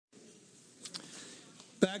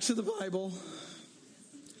Back to the Bible.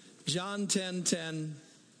 John 10:10.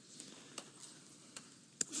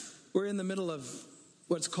 We're in the middle of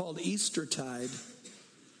what's called Eastertide,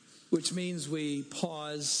 which means we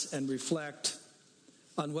pause and reflect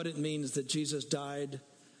on what it means that Jesus died,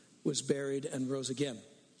 was buried, and rose again.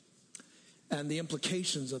 And the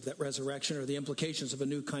implications of that resurrection, or the implications of a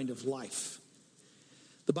new kind of life.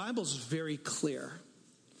 The Bible's very clear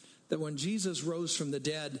that when Jesus rose from the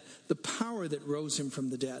dead, the power that rose him from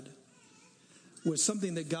the dead was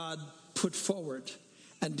something that God put forward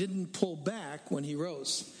and didn't pull back when he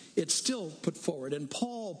rose. It's still put forward. And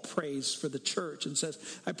Paul prays for the church and says,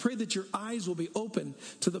 I pray that your eyes will be open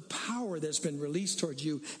to the power that's been released towards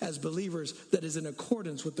you as believers that is in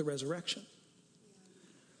accordance with the resurrection.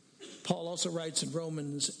 Paul also writes in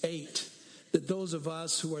Romans 8 that those of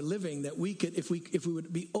us who are living, that we could, if we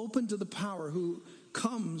would be open to the power who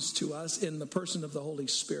comes to us in the person of the Holy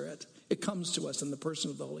Spirit. It comes to us in the person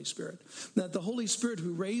of the Holy Spirit. That the Holy Spirit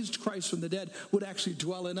who raised Christ from the dead would actually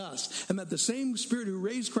dwell in us. And that the same Spirit who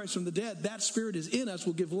raised Christ from the dead, that Spirit is in us,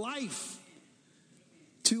 will give life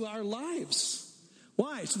to our lives.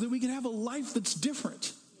 Why? So that we can have a life that's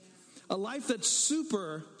different. A life that's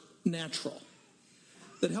supernatural.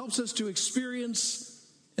 That helps us to experience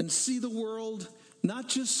and see the world not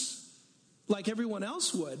just like everyone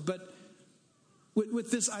else would, but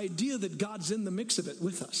with this idea that God's in the mix of it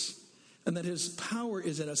with us, and that his power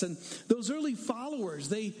is in us. And those early followers,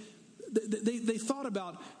 they thought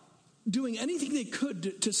about doing anything they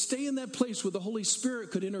could to stay in that place where the Holy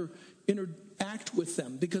Spirit could interact with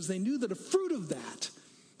them, because they knew that a fruit of that,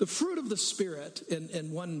 the fruit of the Spirit,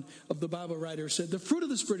 and one of the Bible writers said, the fruit of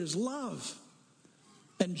the Spirit is love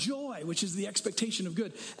and joy, which is the expectation of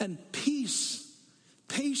good, and peace,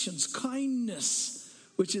 patience, kindness,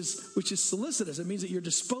 which is solicitous. It means that you're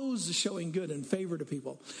disposed to showing good and favor to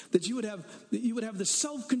people. That you would have the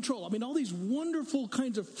self-control. I mean, all these wonderful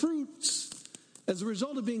kinds of fruits as a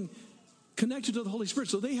result of being connected to the Holy Spirit.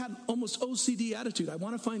 So they had almost OCD attitude. I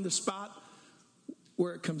want to find the spot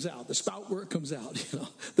where it comes out, the spout where it comes out,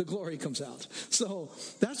 the glory comes out. So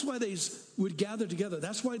that's why they would gather together.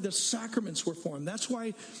 That's why the sacraments were formed. That's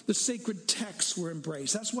why the sacred texts were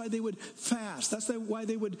embraced. That's why they would fast. That's why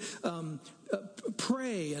they would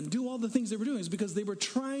pray and do all the things they were doing. Is because they were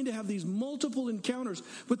trying to have these multiple encounters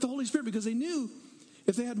with the Holy Spirit, because they knew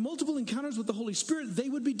if they had multiple encounters with the Holy Spirit, they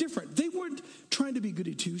would be different. They weren't trying to be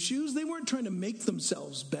goody two-shoes. They weren't trying to make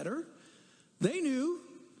themselves better. They knew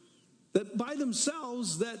that by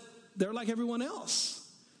themselves that they're like everyone else.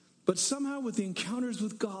 But somehow with the encounters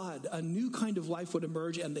with God, a new kind of life would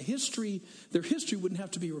emerge, and their history wouldn't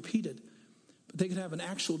have to be repeated. But they could have an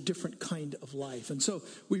actual different kind of life. And so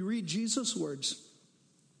we read Jesus' words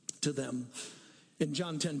to them in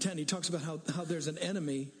John 10:10. He talks about how there's an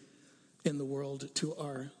enemy in the world to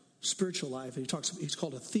our spiritual life. He's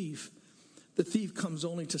called a thief. The thief comes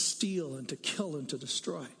only to steal and to kill and to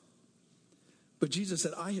destroy. But Jesus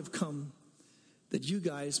said, I have come that you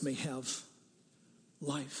guys may have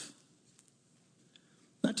life.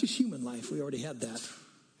 Not just human life, we already had that.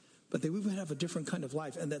 But that we would have a different kind of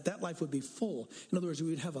life, and that life would be full. In other words, we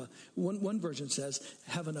would have one version says,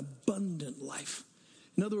 have an abundant life.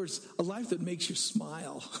 In other words, a life that makes you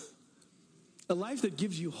smile. A life that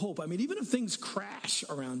gives you hope. I mean, even if things crash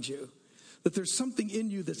around you, that there's something in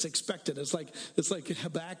you that's expected. It's like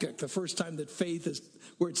Habakkuk, the first time that faith is,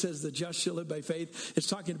 where it says the just shall live by faith. It's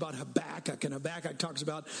talking about Habakkuk, and Habakkuk talks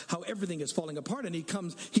about how everything is falling apart, and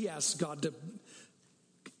he asks God to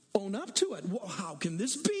own up to it. Well, how can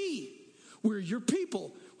this be? We're your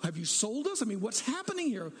people. Have you sold us? I mean, what's happening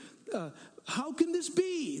here? How can this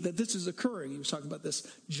be that this is occurring? He was talking about this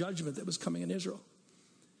judgment that was coming in Israel.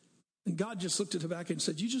 And God just looked at Habakkuk and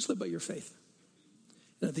said, you just live by your faith.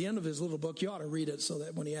 And at the end of his little book, you ought to read it so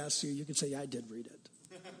that when he asks you, you can say, yeah, I did read it.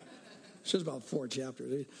 It's just about 4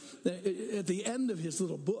 chapters. At the end of his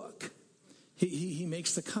little book, he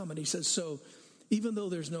makes the comment. He says, so even though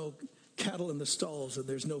there's no cattle in the stalls and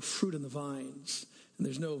there's no fruit in the vines and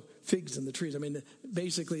there's no figs in the trees, I mean,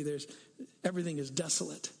 basically everything is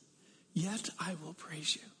desolate, yet I will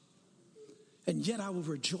praise you. And yet I will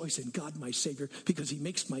rejoice in God my Savior, because he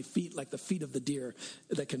makes my feet like the feet of the deer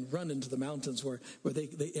that can run into the mountains where they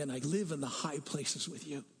and I live in the high places with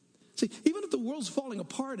you. See, even if the world's falling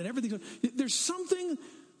apart and everything, there's something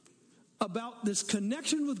about this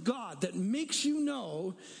connection with God that makes you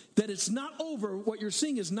know that it's not over, what you're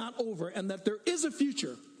seeing is not over, and that there is a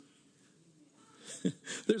future.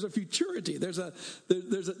 There's a futurity.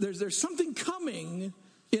 There's something coming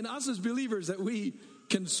in us as believers that we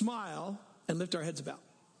can smile and lift our heads about.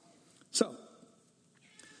 So,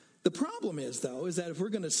 The problem is, though, is that if we're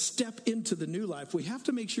going to step into the new life, we have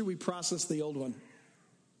to make sure we process the old one.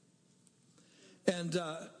 And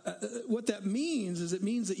what that means is it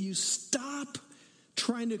means that you stop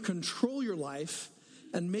trying to control your life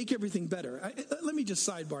and make everything better. Let me just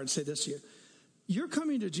sidebar and say this to you. You're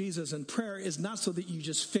coming to Jesus, and prayer is not so that you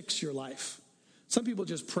just fix your life. Some people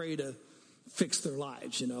just pray to fix their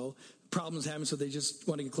lives, Problems happen, so they just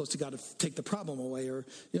want to get close to God to take the problem away. Or,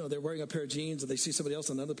 they're wearing a pair of jeans, and they see somebody else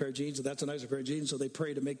in another pair of jeans, and that's a nicer pair of jeans, so they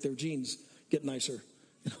pray to make their jeans get nicer.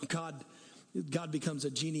 God becomes a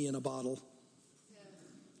genie in a bottle.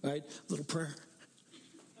 Right? Little prayer.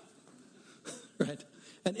 Right?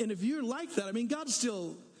 And if you're like that, God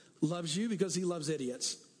still loves you because he loves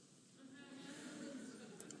idiots.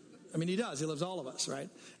 He does. He loves all of us, right?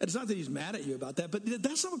 And it's not that he's mad at you about that, but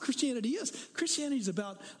that's not what Christianity is. Christianity is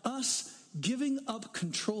about us giving up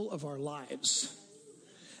control of our lives.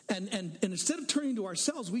 And instead of turning to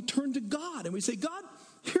ourselves, we turn to God and we say, God,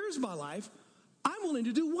 here's my life. I'm willing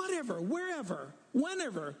to do whatever, wherever,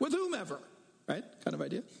 whenever, with whomever, right? Kind of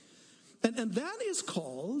idea. And that is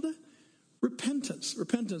called repentance.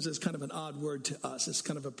 Repentance is kind of an odd word to us. It's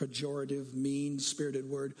kind of a pejorative, mean-spirited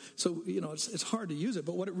word. So, it's hard to use it.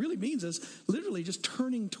 But what it really means is literally just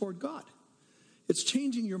turning toward God. It's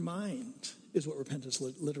changing your mind is what repentance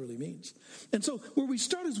literally means. And so where we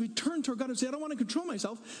start is we turn toward God and say, I don't want to control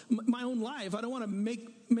myself, my own life. I don't want to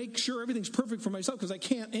make sure everything's perfect for myself because I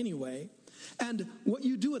can't anyway. And what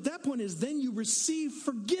you do at that point is then you receive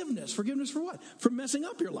forgiveness. Forgiveness for what? For messing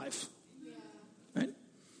up your life. Right?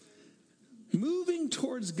 Moving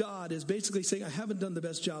towards God is basically saying, I haven't done the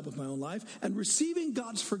best job of my own life. And receiving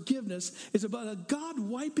God's forgiveness is about a God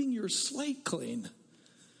wiping your slate clean.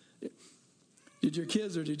 Did your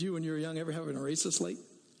kids or did you when you were young ever have an eraser slate?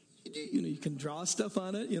 You can draw stuff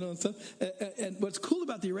on it, and stuff. And what's cool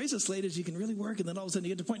about the eraser slate is you can really work, and then all of a sudden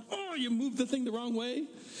you get to the point, you moved the thing the wrong way.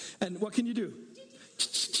 And what can you do?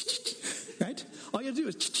 Right? All you have to do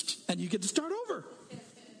is, and you get to start over.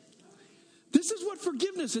 This is what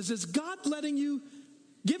forgiveness is. It's God giving you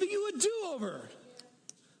a do-over.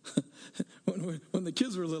 When the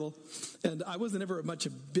kids were little, and I wasn't ever much a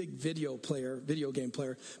big video game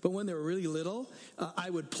player, but when they were really little, I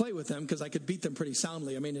would play with them because I could beat them pretty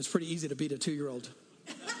soundly. It's pretty easy to beat a 2-year-old.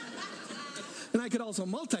 And I could also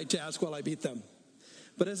multitask while I beat them.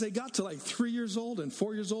 But as they got to like 3 years old and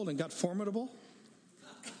 4 years old and got formidable,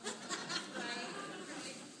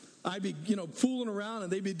 I'd be, fooling around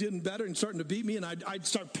and they'd be doing better and starting to beat me, and I'd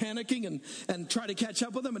start panicking and try to catch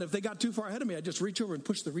up with them. And if they got too far ahead of me, I'd just reach over and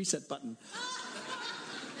push the reset button.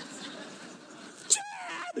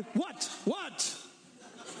 Chad! What?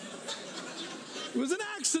 It was an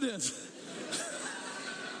accident.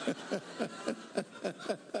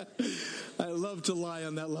 I love to lie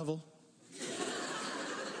on that level.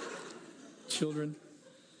 Children.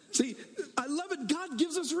 See, I love it. God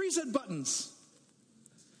gives us reset buttons.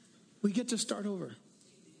 We get to start over.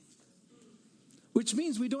 Which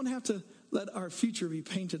means we don't have to let our future be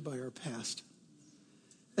painted by our past.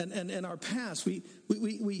 And our past, we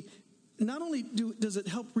not only does it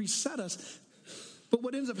help reset us, but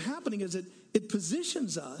what ends up happening is it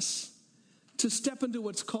positions us to step into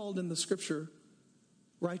what's called in the scripture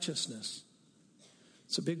righteousness.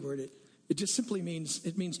 It's a big word. It just simply means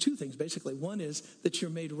two things, basically. One is that you're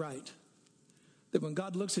made right. That when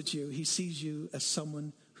God looks at you, he sees you as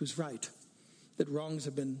someone who's right. That wrongs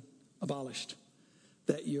have been abolished.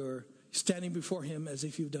 That you're standing before him as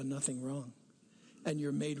if you've done nothing wrong. And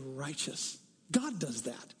you're made righteous. God does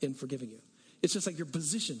that in forgiving you. It's just like you're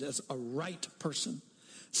positioned as a right person.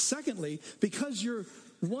 Secondly, because you're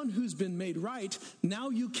one who's been made right, now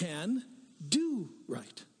you can do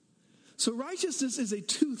right. So righteousness is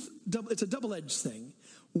it's a double-edged thing.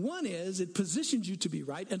 One is it positions you to be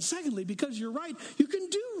right. And secondly, because you're right, you can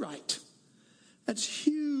do right. That's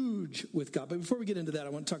huge with God. But before we get into that, I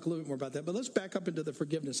want to talk a little bit more about that. But let's back up into the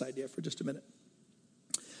forgiveness idea for just a minute.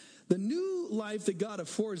 The new life that God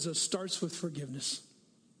affords us starts with forgiveness.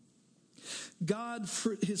 God,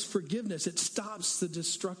 for his forgiveness, it stops the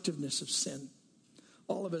destructiveness of sin.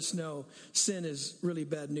 All of us know sin is really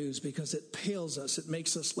bad news because it pales us. It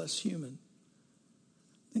makes us less human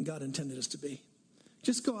than God intended us to be.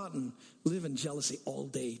 Just go out and live in jealousy all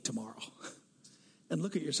day tomorrow. And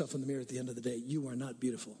look at yourself in the mirror at the end of the day. You are not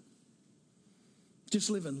beautiful. Just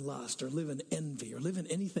live in lust or live in envy or live in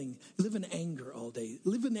anything. Live in anger all day.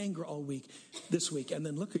 Live in anger all week, this week. And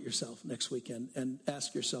then look at yourself next weekend and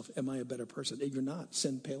ask yourself, am I a better person? If you're not,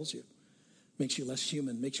 sin pales you. Makes you less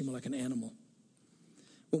human. Makes you more like an animal.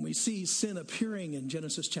 When we see sin appearing in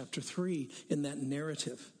Genesis chapter 3 in that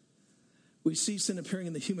narrative, We see sin appearing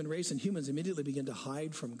in the human race, and humans immediately begin to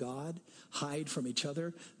hide from God, hide from each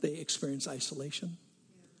other. They experience isolation.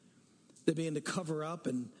 They begin to cover up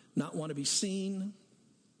and not want to be seen,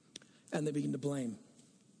 and they begin to blame.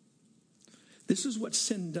 This is what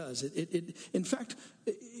sin does. In fact,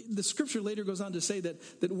 the scripture later goes on to say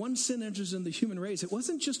that once sin enters in the human race, it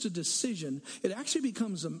wasn't just a decision. It actually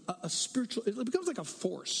becomes a spiritual, it becomes like a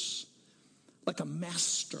force, like a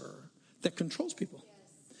master that controls people.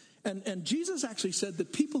 And Jesus actually said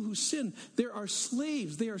that people who sin, there are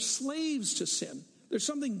slaves. They are slaves to sin. There's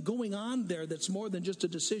something going on there that's more than just a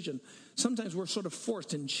decision. Sometimes we're sort of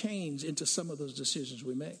forced in chains into some of those decisions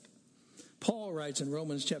we make. Paul writes in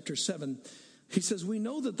Romans chapter 7, he says, we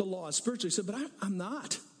know that the law is spiritual. He said, but I'm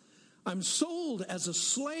not. I'm sold as a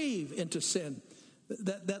slave into sin.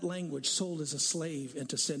 That language, sold as a slave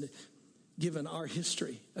into sin, given our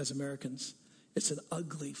history as Americans, it's an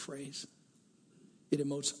ugly phrase. It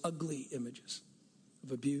emotes ugly images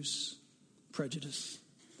of abuse, prejudice,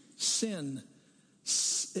 sin.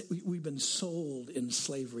 We've been sold in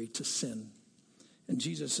slavery to sin. And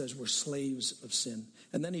Jesus says we're slaves of sin.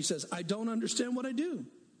 And then he says, I don't understand what I do.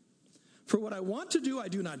 For what I want to do, I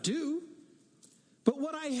do not do. But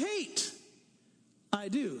what I hate, I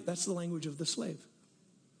do. That's the language of the slave.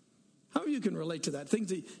 How you can relate to that? Things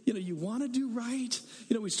that, you want to do right.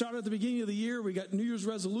 We started at the beginning of the year. We got New Year's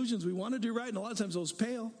resolutions. We want to do right, and a lot of times those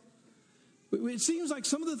pale. It seems like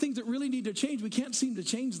some of the things that really need to change, we can't seem to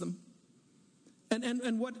change them.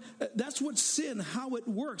 And that's what sin, how it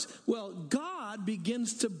works. Well, God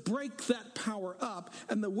begins to break that power up,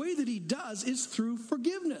 and the way that he does is through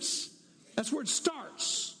forgiveness. That's where it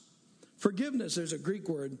starts. Forgiveness, there's a Greek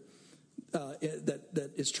word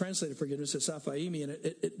that is translated forgiveness as aphaimi, and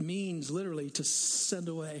it means literally to send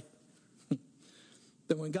away.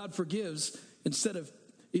 That when God forgives, instead of,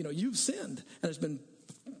 you've sinned, and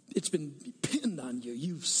it's been pinned on you.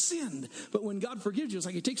 You've sinned. But when God forgives you, it's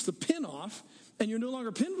like he takes the pin off, and you're no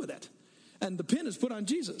longer pinned with it. And the pin is put on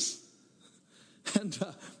Jesus. And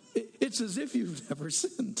it's as if you've never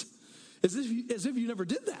sinned. As if you never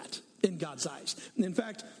did that in God's eyes. And in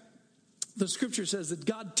fact, the scripture says that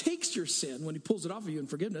God takes your sin when he pulls it off of you in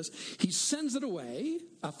forgiveness. He sends it away,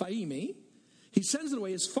 aphaimi. He sends it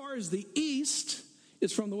away as far as the east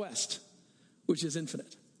is from the west, which is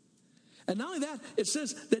infinite. And not only that, it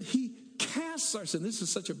says that he casts our sin. This is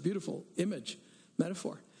such a beautiful image,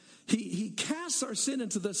 metaphor. He casts our sin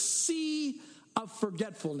into the sea of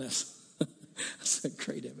forgetfulness. That's a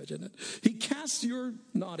great image, isn't it? He casts your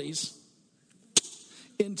naughties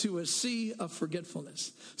into a sea of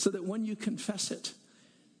forgetfulness so that when you confess it,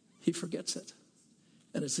 he forgets it.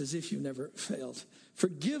 And it's as if you never failed.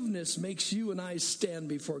 Forgiveness makes you and I stand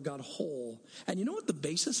before God whole. And you know what the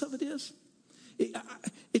basis of it is?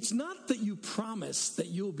 It's not that you promise that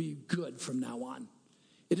you'll be good from now on.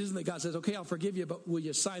 It isn't that God says, okay, I'll forgive you, but will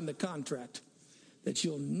you sign the contract that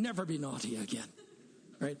you'll never be naughty again?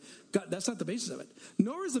 Right? God, that's not the basis of it.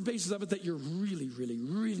 Nor is the basis of it that you're really, really,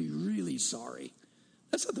 really, really sorry.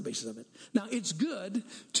 That's not the basis of it. Now, it's good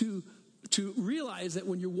to realize that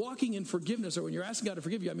when you're walking in forgiveness or when you're asking God to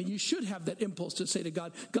forgive you, you should have that impulse to say to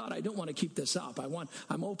God, God, I don't want to keep this up.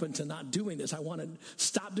 I'm open to not doing this. I want to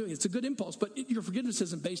stop doing it. It's a good impulse, but your forgiveness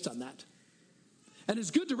isn't based on that. And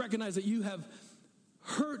it's good to recognize that you have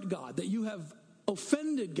hurt God, that you have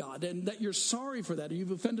offended God, and that you're sorry for that, or you've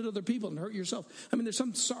offended other people and hurt yourself. There's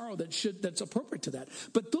some sorrow that's appropriate to that.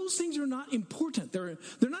 But those things are not important. They're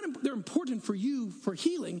important for you for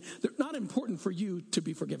healing. They're not important for you to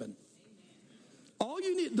be forgiven. All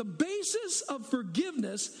you need, the basis of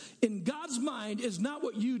forgiveness in God's mind is not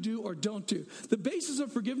what you do or don't do. The basis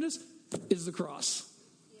of forgiveness is the cross.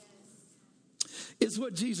 It's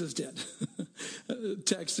what Jesus did.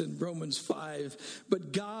 Text in Romans 5.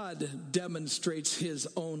 But God demonstrates his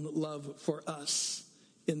own love for us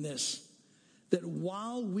in this, that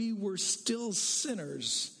while we were still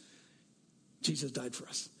sinners, Jesus died for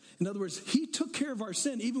us. In other words, he took care of our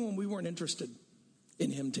sin even when we weren't interested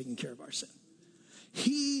in him taking care of our sin.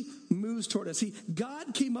 He moves toward us.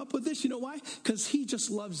 God came up with this. You know why? Because he just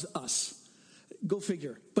loves us. Go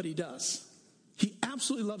figure. But he does. He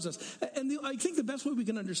absolutely loves us. And I think the best way we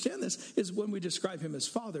can understand this is when we describe him as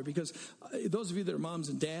Father, because those of you that are moms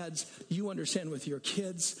and dads, you understand with your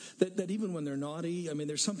kids that even when they're naughty,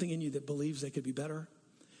 there's something in you that believes they could be better.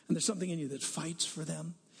 And there's something in you that fights for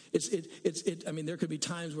them. There could be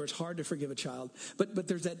times where it's hard to forgive a child, but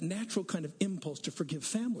there's that natural kind of impulse to forgive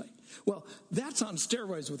family. Well, that's on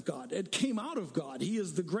steroids with God. It came out of God. He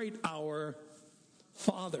is the great our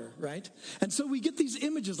Father, right? And so we get these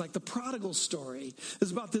images like the prodigal story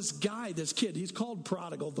is about this guy, this kid. He's called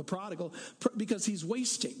prodigal, the prodigal, because he's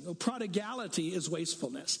wasting. Prodigality is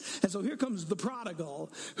wastefulness. And so here comes the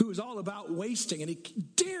prodigal who is all about wasting, and he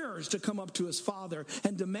dares to come up to his father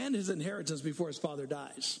and demand his inheritance before his father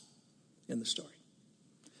dies in the story,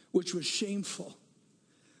 which was shameful,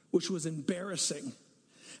 which was embarrassing.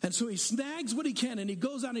 And so he snags what he can, and he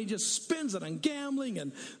goes out and he just spends it on gambling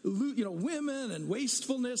and women and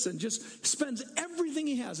wastefulness, and just spends everything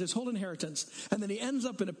he has, his whole inheritance. And then he ends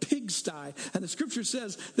up in a pigsty. And the scripture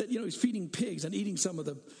says that he's feeding pigs and eating some of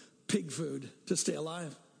the pig food to stay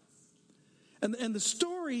alive. And the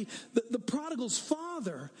story, the prodigal's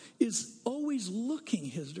father is always looking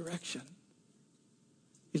his direction.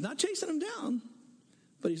 He's not chasing him down,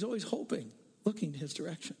 but he's always hoping, looking his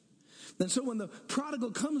direction. And so when the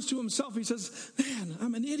prodigal comes to himself, he says, man,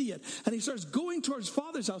 I'm an idiot. And he starts going towards his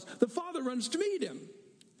father's house. The father runs to meet him.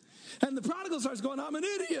 And the prodigal starts going, I'm an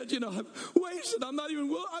idiot. I've wasted. I'm not even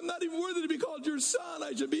worthy to be called your son.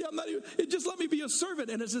 Just let me be a servant.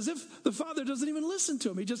 And it's as if the father doesn't even listen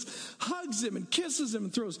to him. He just hugs him and kisses him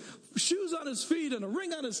and throws shoes on his feet and a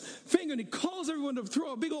ring on his finger. And he calls everyone to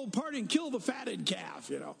throw a big old party and kill the fatted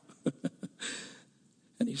calf,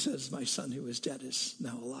 And he says, my son who is dead is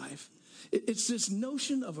now alive. It's this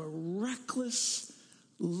notion of a reckless,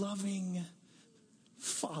 loving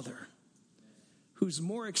father who's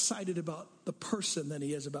more excited about the person than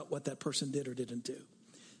he is about what that person did or didn't do.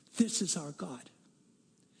 This is our God.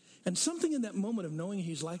 And something in that moment of knowing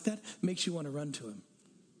he's like that makes you want to run to him.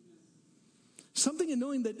 Something in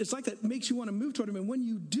knowing that it's like that makes you want to move toward him. And when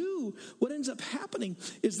you do, what ends up happening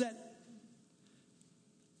is that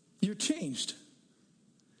you're changed.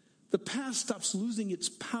 The past stops losing its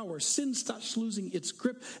power. Sin stops losing its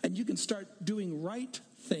grip. And you can start doing right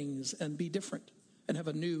things and be different and have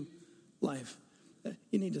a new life.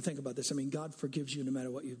 You need to think about this. God forgives you no matter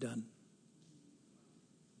what you've done.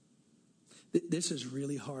 This is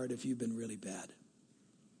really hard if you've been really bad.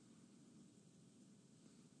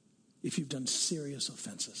 If you've done serious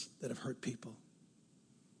offenses that have hurt people,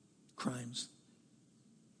 crimes,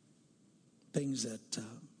 things that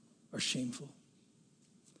are shameful.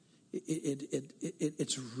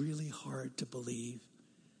 It's really hard to believe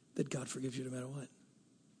that God forgives you no matter what.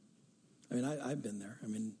 I've been there.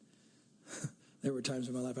 There were times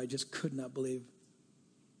in my life I just could not believe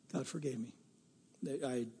God forgave me.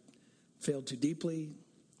 I failed too deeply.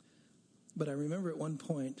 But I remember at one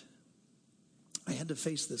point, I had to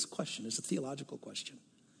face this question. It's a theological question,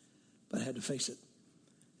 but I had to face it.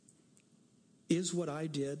 Is what I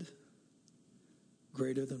did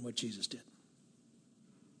greater than what Jesus did?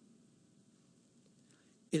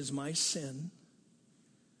 Is my sin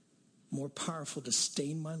more powerful to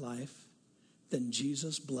stain my life than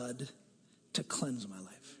Jesus' blood to cleanse my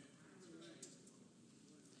life?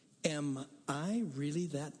 Am I really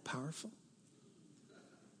that powerful?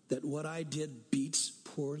 That what I did beats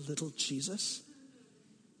poor little Jesus?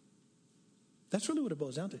 That's really what it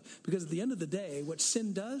boils down to. Because at the end of the day, what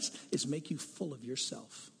sin does is make you full of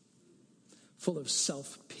yourself. Full of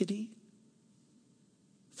self-pity.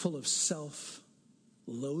 Full of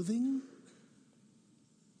self-loathing.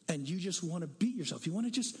 And you just want to beat yourself. You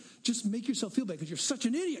want to just make yourself feel bad because you're such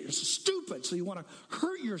an idiot. You're so stupid. So you want to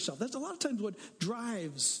hurt yourself. That's a lot of times what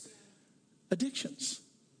drives addictions.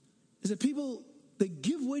 Is that people, they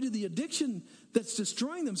give way to the addiction that's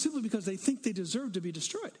destroying them simply because they think they deserve to be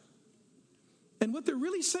destroyed. And what they're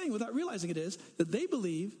really saying without realizing it is that they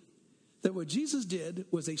believe that what Jesus did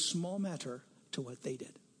was a small matter to what they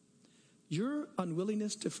did. Your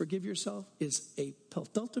unwillingness to forgive yourself is a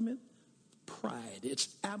ultimate pride. It's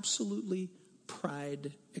absolutely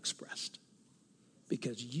pride expressed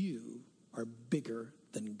because you are bigger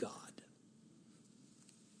than God.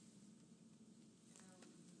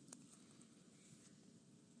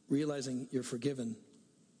 Realizing you're forgiven,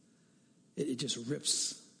 it just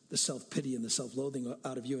rips the self-pity and the self-loathing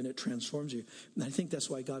out of you, and it transforms you. And I think that's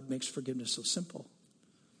why God makes forgiveness so simple.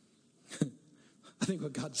 I think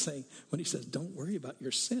what God's saying when he says, don't worry about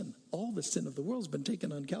your sin. All the sin of the world has been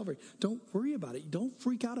taken on Calvary. Don't worry about it. Don't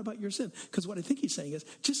freak out about your sin. Because what I think he's saying is,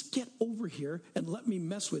 just get over here and let me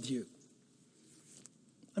mess with you.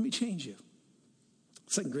 Let me change you.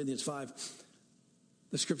 2 Corinthians 5,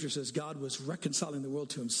 the scripture says God was reconciling the world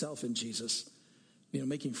to himself in Jesus.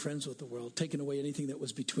 Making friends with the world, taking away anything that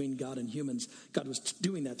was between God and humans. God was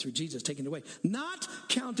doing that through Jesus, taking it away. Not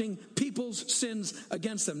counting people's sins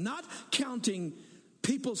against them. Not counting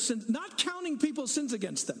people's sins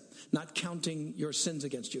against them. Not counting your sins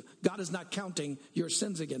against you. God is not counting your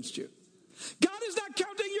sins against you. God is not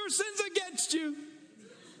counting your sins against you.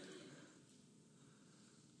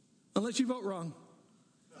 Unless you vote wrong.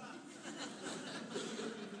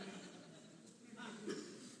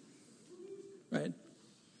 Right?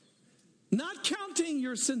 Not counting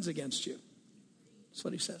your sins against you. That's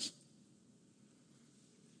what he says.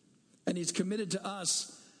 And he's committed to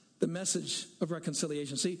us the message of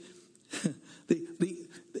reconciliation. See,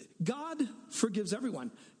 God forgives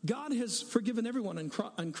everyone. God has forgiven everyone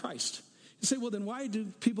in Christ. You say, well, then why do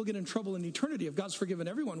people get in trouble in eternity? If God's forgiven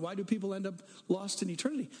everyone, why do people end up lost in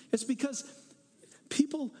eternity? It's because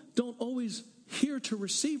people don't always hear to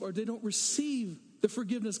receive, or they don't receive the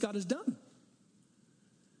forgiveness God has done.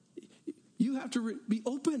 You have to be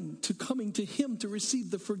open to coming to him to receive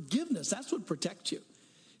the forgiveness. That's what protects you.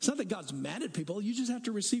 It's not that God's mad at people. You just have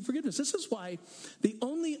to receive forgiveness. This is why the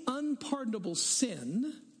only unpardonable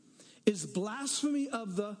sin is blasphemy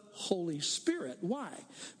of the Holy Spirit. Why?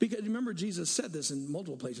 Because remember, Jesus said this in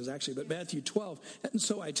multiple places, actually, but Matthew 12. And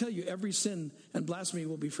so I tell you, every sin and blasphemy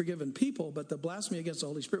will be forgiven people, but the blasphemy against the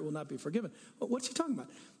Holy Spirit will not be forgiven. Well, what's he talking about?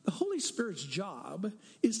 The Holy Spirit's job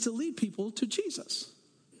is to lead people to Jesus.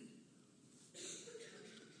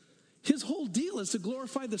 His whole deal is to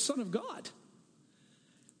glorify the Son of God.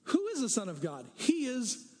 Who is the Son of God? He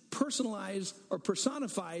is personalized or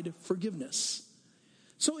personified forgiveness.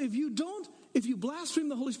 So if you blaspheme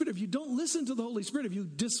the Holy Spirit, if you don't listen to the Holy Spirit, if you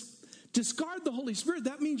discard the Holy Spirit,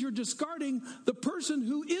 that means you're discarding the person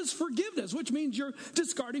who is forgiveness, which means you're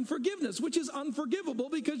discarding forgiveness, which is unforgivable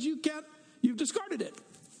because you've discarded it.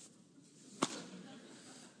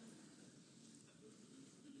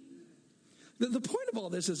 The point of all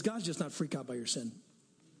this is God's just not freaked out by your sin.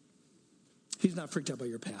 He's not freaked out by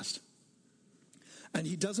your past. And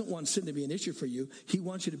he doesn't want sin to be an issue for you. He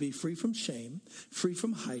wants you to be free from shame, free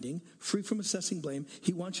from hiding, free from assessing blame.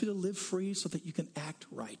 He wants you to live free so that you can act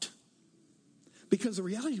right. Because the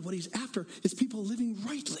reality of what he's after is people living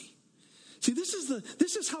rightly. See, this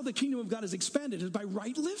is how the kingdom of God is expanded, is by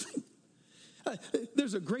right living.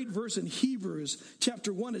 There's a great verse in Hebrews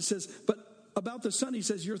chapter 1. It says, but about the Son, he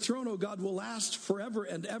says, your throne, O God, will last forever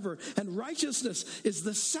and ever, and righteousness is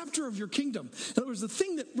the scepter of your kingdom. In other words, the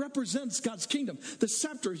thing that represents God's kingdom, the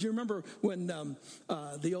scepter. You remember when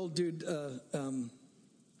the old dude,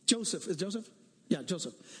 Joseph,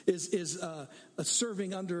 Joseph is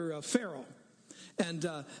serving under Pharaoh. And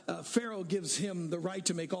Pharaoh gives him the right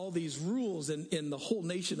to make all these rules in the whole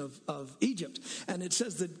nation of Egypt. And it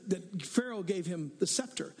says that Pharaoh gave him the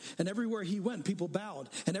scepter. And everywhere he went, people bowed.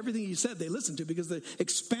 And everything he said, they listened to, because the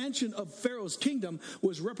expansion of Pharaoh's kingdom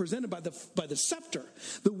was represented by the scepter.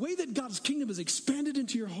 The way that God's kingdom is expanded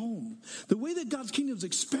into your home, the way that God's kingdom is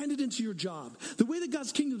expanded into your job, the way that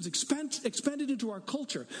God's kingdom is expanded into our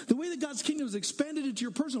culture, the way that God's kingdom is expanded into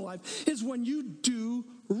your personal life is when you do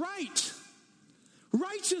right.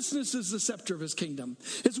 Righteousness is the scepter of his kingdom.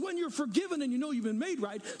 It's when you're forgiven and you know you've been made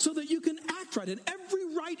right so that you can act right. And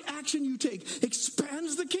every right action you take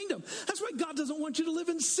expands the kingdom. That's why God doesn't want you to live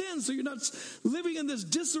in sin, so you're not living in this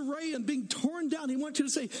disarray and being torn down. He wants you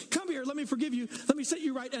to say, come here, let me forgive you, let me set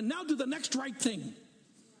you right, and now do the next right thing.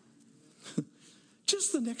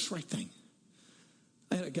 Just the next right thing.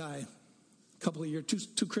 I had a guy a couple of years,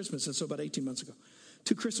 two Christmases, so about 18 months ago.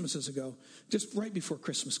 2 Christmases ago, just right before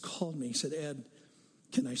Christmas, called me. He said, Ed,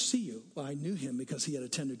 can I see you? Well, I knew him because he had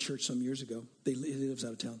attended church some years ago. He lives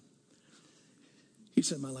out of town. He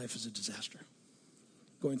said, my life is a disaster.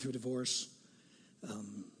 Going through divorce,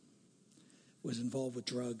 was involved with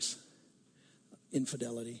drugs,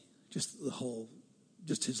 infidelity, just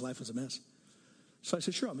his life was a mess. So I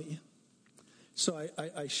said, sure, I'll meet you. So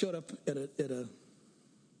I showed up at a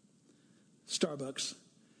Starbucks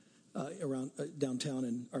around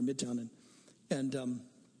downtown or midtown, and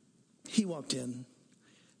he walked in.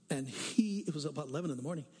 And it was about 11 in the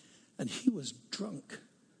morning, and he was drunk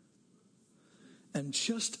and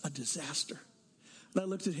just a disaster. And I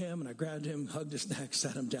looked at him, and I grabbed him, hugged his neck,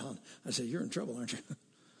 sat him down. I said, you're in trouble, aren't you? I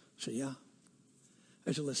said, yeah.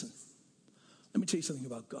 I said, listen, let me tell you something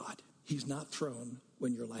about God. He's not thrown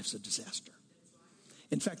when your life's a disaster.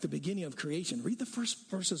 In fact, the beginning of creation, read the first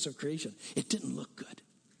verses of creation. It didn't look good.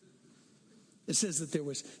 It says that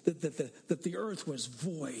that the earth was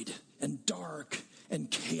void and dark and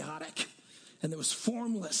chaotic, and it was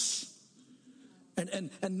formless, and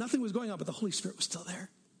nothing was going on, but the Holy Spirit was still there.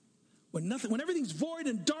 When everything's void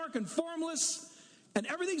and dark and formless, and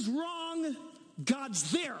everything's wrong, God's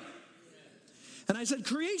there. And I said,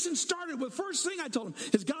 creation started with, first thing I told him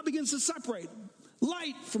is God begins to separate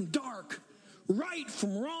light from dark, right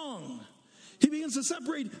from wrong. He begins to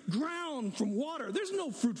separate ground from water. There's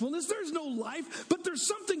no fruitfulness, there's no life, but there's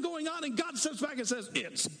something going on, and God steps back and says,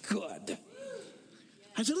 it's good.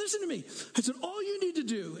 I said, listen to me. I said, all you need to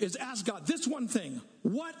do is ask God this one thing.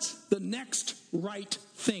 What's the next right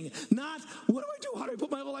thing? Not, what do I do? How do I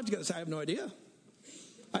put my whole life together? I said, I have no idea.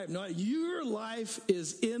 I have no idea. Your life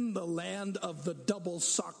is in the land of the double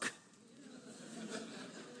suck.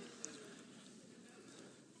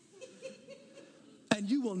 And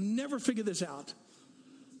you will never figure this out.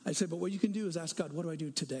 I said, but what you can do is ask God, what do I do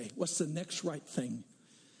today? What's the next right thing?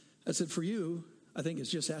 I said, for you, I think it's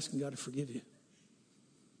just asking God to forgive you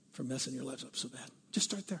for messing your lives up so bad. Just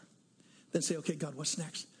start there. Then say, okay, God, what's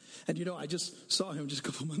next? And I just saw him just a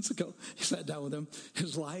couple months ago. He sat down with him.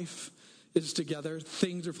 His life is together.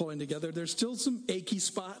 Things are falling together. There's still some achy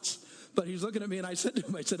spots. But he's looking at me, and I said to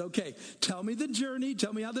him, okay, tell me the journey.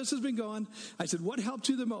 Tell me how this has been going. I said, what helped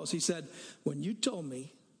you the most? He said, when you told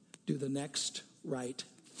me, do the next right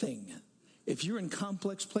thing. If you're in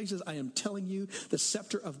complex places, I am telling you, the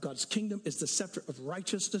scepter of God's kingdom is the scepter of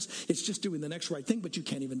righteousness. It's just doing the next right thing, but you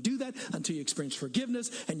can't even do that until you experience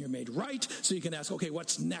forgiveness and you're made right. So you can ask, okay,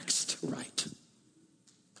 what's next right?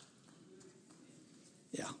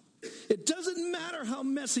 Yeah. It doesn't matter how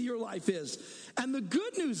messy your life is. And the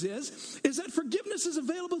good news is that forgiveness is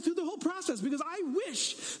available through the whole process, because I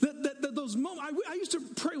wish that those moments, I used to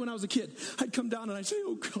pray when I was a kid. I'd come down and I'd say,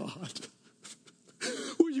 oh God,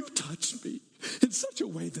 will you touch me in such a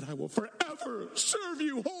way that I will forever serve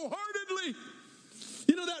you wholeheartedly?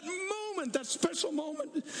 That moment, that special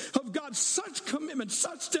moment of God, such commitment,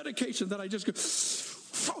 such dedication that I just go,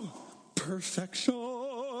 oh,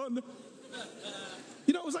 perfection.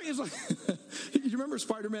 It's like you remember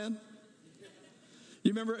Spider-Man?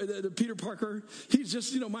 You remember the Peter Parker? He's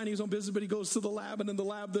just, minding his own business, but he goes to the lab, and in the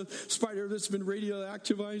lab, the spider that's been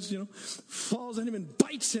radioactivized, falls on him and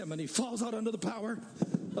bites him, and he falls out under the power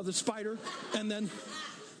of the spider. And then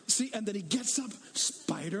he gets up.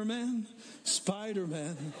 Spider-Man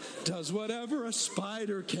does whatever a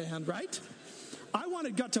spider can, right? I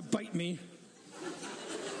wanted God to bite me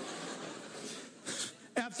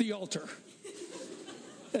at the altar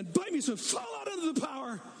and bite me so I fall out under the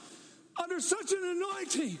power, under such an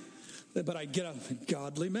anointing. But I get up,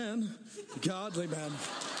 godly man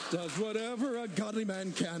does whatever a godly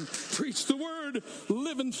man can. Preach the word,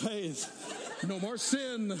 live in faith, no more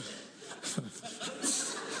sin.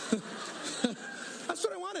 That's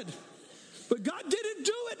what I wanted. But God didn't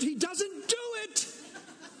do it. He doesn't do it.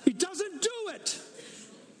 He doesn't do it.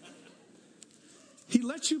 He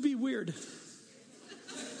lets you be weird.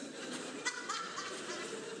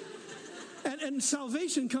 And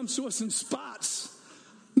salvation comes to us in spots.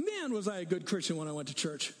 Man, was I a good Christian when I went to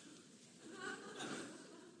church.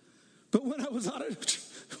 But when I was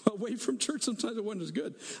away from church, sometimes it wasn't as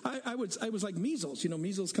good. I was like measles.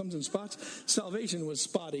 Measles comes in spots. Salvation was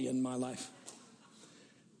spotty in my life.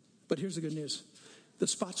 But here's the good news. The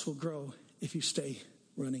spots will grow if you stay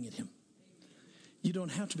running at him. You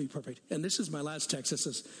don't have to be perfect. And this is my last text. This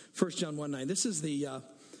is 1 John 1:9. This is the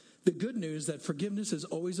good news that forgiveness is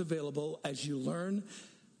always available as you learn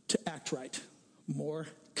to act right more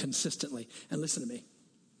consistently. And listen to me.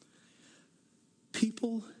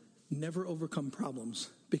 People never overcome problems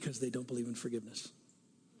because they don't believe in forgiveness.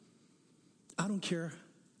 I don't care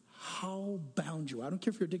how bound you are. I don't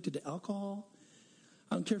care if you're addicted to alcohol.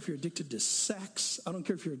 I don't care if you're addicted to sex. I don't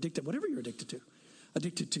care if you're addicted, whatever you're addicted to.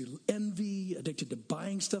 Addicted to envy, addicted to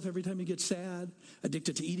buying stuff every time you get sad,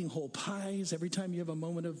 addicted to eating whole pies every time you have a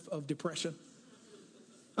moment of depression.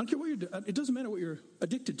 I don't care what you're doing. It doesn't matter what you're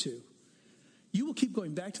addicted to. You will keep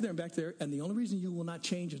going back to there and back there, and the only reason you will not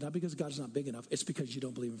change is not because God is not big enough. It's because you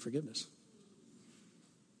don't believe in forgiveness.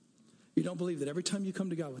 You don't believe that every time you come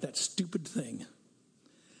to God with that stupid thing,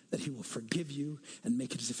 that he will forgive you and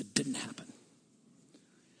make it as if it didn't happen.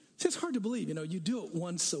 See, it's hard to believe. You do it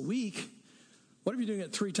once a week. What if you're doing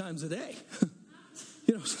it 3 times a day?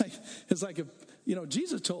 It's like if,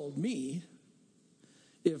 Jesus told me,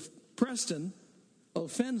 if Preston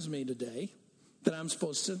offends me today, that I'm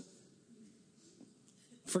supposed to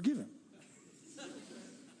forgive him.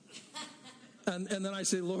 And then I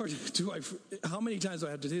say, Lord, how many times do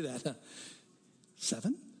I have to do that?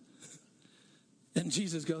 7? And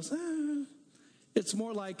Jesus goes, it's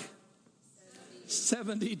more like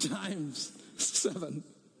 70 times 7.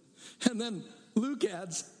 And then Luke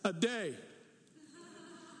adds a day.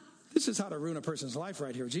 This is how to ruin a person's life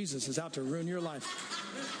right here. Jesus is out to ruin your life.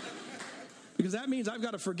 Because that means I've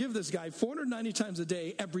got to forgive this guy 490 times a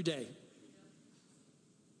day, every day.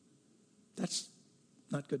 That's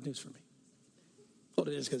not good news for me. Well,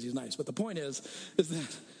 it is because he's nice. But the point is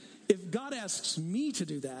that if God asks me to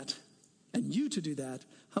do that and you to do that,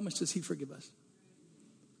 how much does he forgive us?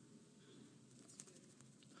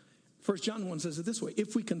 1 John 1 says it this way: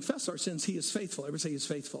 if we confess our sins, he is faithful. Everybody say he is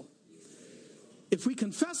faithful. If we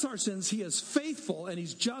confess our sins, he is faithful, and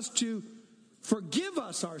he's just to forgive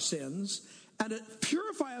us our sins and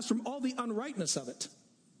purify us from all the unrightness of it.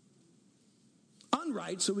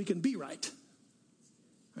 Unright so we can be right.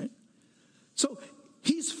 Right? So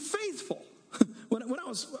he's faithful.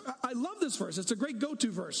 I love this verse. It's a great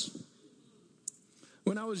go-to verse.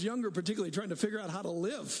 When I was younger, particularly trying to figure out how to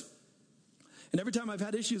live, and every time I've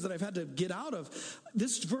had issues that I've had to get out of,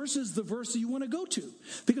 this verse is the verse that you want to go to.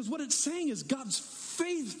 Because what it's saying is God's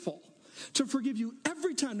faithful to forgive you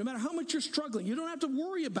every time, no matter how much you're struggling. You don't have to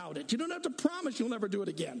worry about it. You don't have to promise you'll never do it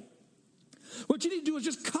again. What you need to do is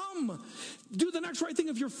just come. Do the next right thing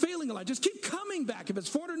if you're failing a lot. Just keep coming back. If it's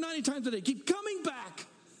 490 times a day, keep coming back.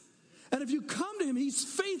 And if you come to him, he's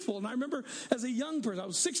faithful. And I remember as a young person, I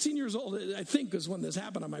was 16 years old, I think is when this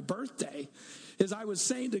happened on my birthday, is I was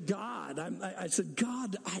saying to God, I said,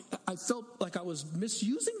 God, I felt like I was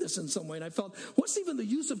misusing this in some way. And I felt, what's even the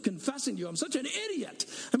use of confessing to you? I'm such an idiot.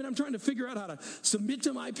 I mean, I'm trying to figure out how to submit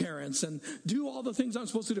to my parents and do all the things I'm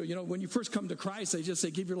supposed to do. You know, when you first come to Christ, they just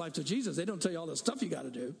say, give your life to Jesus. They don't tell you all the stuff you got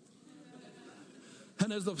to do.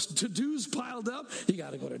 And as the to-dos piled up, you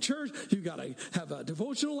got to go to church. You got to have a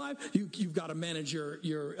devotional life. You've got to manage your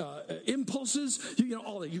impulses. You know,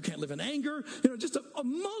 all that. You can't live in anger. You know, just a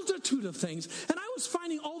multitude of things. And I was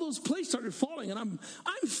finding all those plates started falling, and I'm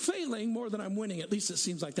failing more than I'm winning. At least it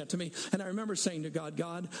seems like that to me. And I remember saying to God,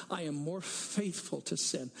 God, I am more faithful to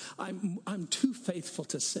sin. I'm too faithful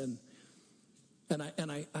to sin. And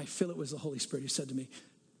I feel it was the Holy Spirit who said to me,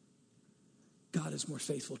 God is more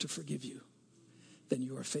faithful to forgive you than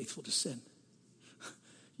you are faithful to sin.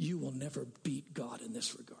 You will never beat God in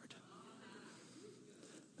this regard.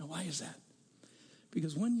 Now, why is that?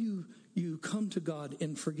 Because when you come to God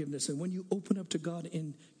in forgiveness, and when you open up to God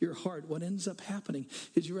in your heart, what ends up happening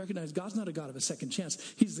is you recognize God's not a God of a second chance.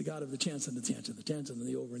 He's the God of the chance and the chance and the chance and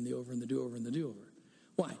the over and the over and the do-over and the do-over.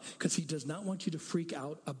 Why? Because he does not want you to freak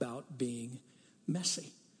out about being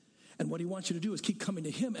messy. And what he wants you to do is keep coming to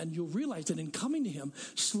him, and you'll realize that in coming to him,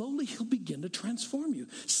 slowly he'll begin to transform you.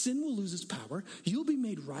 Sin will lose its power. You'll be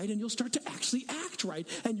made right, and you'll start to actually act right,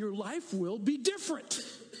 and your life will be different.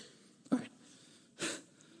 All right.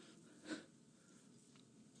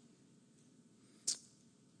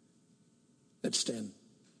 Let's stand.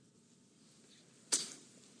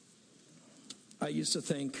 I used to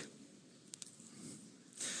think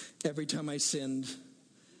every time I sinned,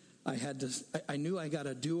 I knew I got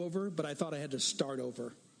a do-over, but I thought I had to start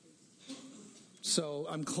over. So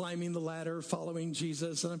I'm climbing the ladder, following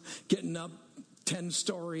Jesus, and I'm getting up 10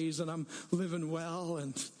 stories, and I'm living well,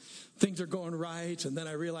 and things are going right, and then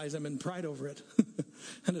I realize I'm in pride over it.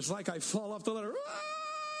 And it's like I fall off the ladder,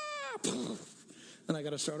 and I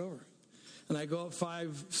got to start over. And I go up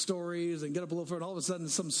 5 stories and get up a little further, and all of a sudden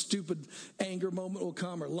some stupid anger moment will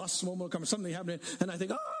come, or lust moment will come, or something happening, and I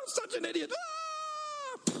think, oh, I'm such an idiot.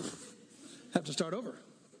 Have to start over.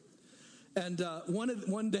 And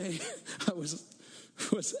one day I was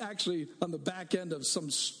actually on the back end of some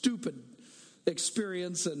stupid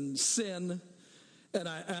experience and sin, and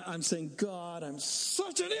I'm saying, God, I'm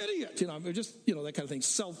such an idiot. You know, I'm just, you know, that kind of thing,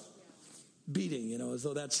 self-beating, you know, as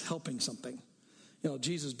though that's helping something. You know,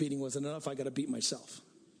 Jesus beating wasn't enough. I got to beat myself.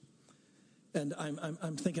 And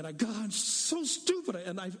I'm thinking, God, I'm so stupid.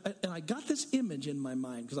 And I got this image in my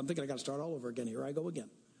mind, because I'm thinking I got to start all over again. Here I go again.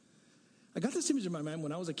 I got this image in my mind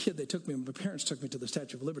when I was a kid. My parents took me to the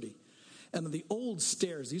Statue of Liberty. And the old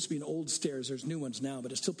stairs, there used to be an old stairs. There's new ones now,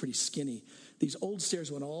 but it's still pretty skinny. These old stairs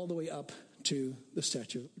went all the way up to the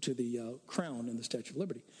statue, to the crown in the Statue of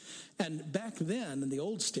Liberty. And back then, in the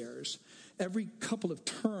old stairs, every couple of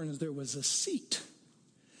turns, there was a seat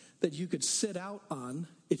that you could sit out on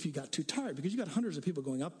if you got too tired, because you got hundreds of people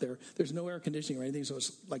going up there. There's no air conditioning or anything, so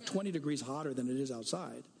it's like 20 degrees hotter than it is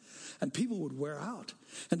outside. And people would wear out.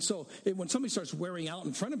 And so when somebody starts wearing out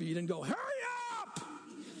in front of you, you didn't go, hurry up!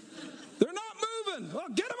 They're not moving. Oh,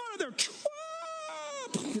 get them out of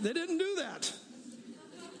there. They didn't do that.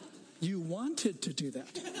 You wanted to do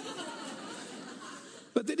that.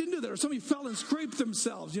 But they didn't do that. Or somebody fell and scraped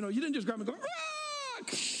themselves. You know, you didn't just grab them and go, ah!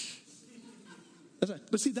 That's right.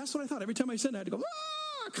 But see, that's what I thought. Every time I said it, I had to go,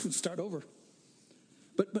 ah! And start over.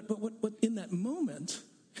 But what in that moment,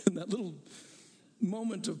 in that little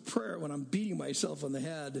moment of prayer when I'm beating myself on the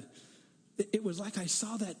head, it was like I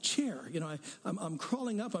saw that chair. You know, I'm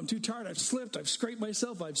crawling up. I'm too tired. I've slipped. I've scraped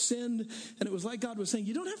myself. I've sinned. And it was like God was saying,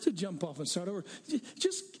 you don't have to jump off and start over.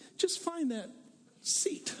 Just find that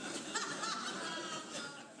seat.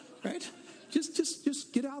 Right?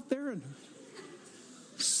 Just get out there and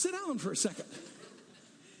sit down for a second.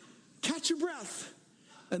 Catch your breath.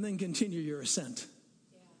 and then continue your ascent.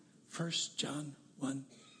 1 John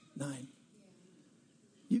 1:9.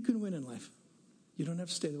 You can win in life. You don't have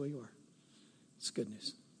to stay the way you are. It's good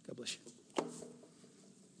news. God bless you.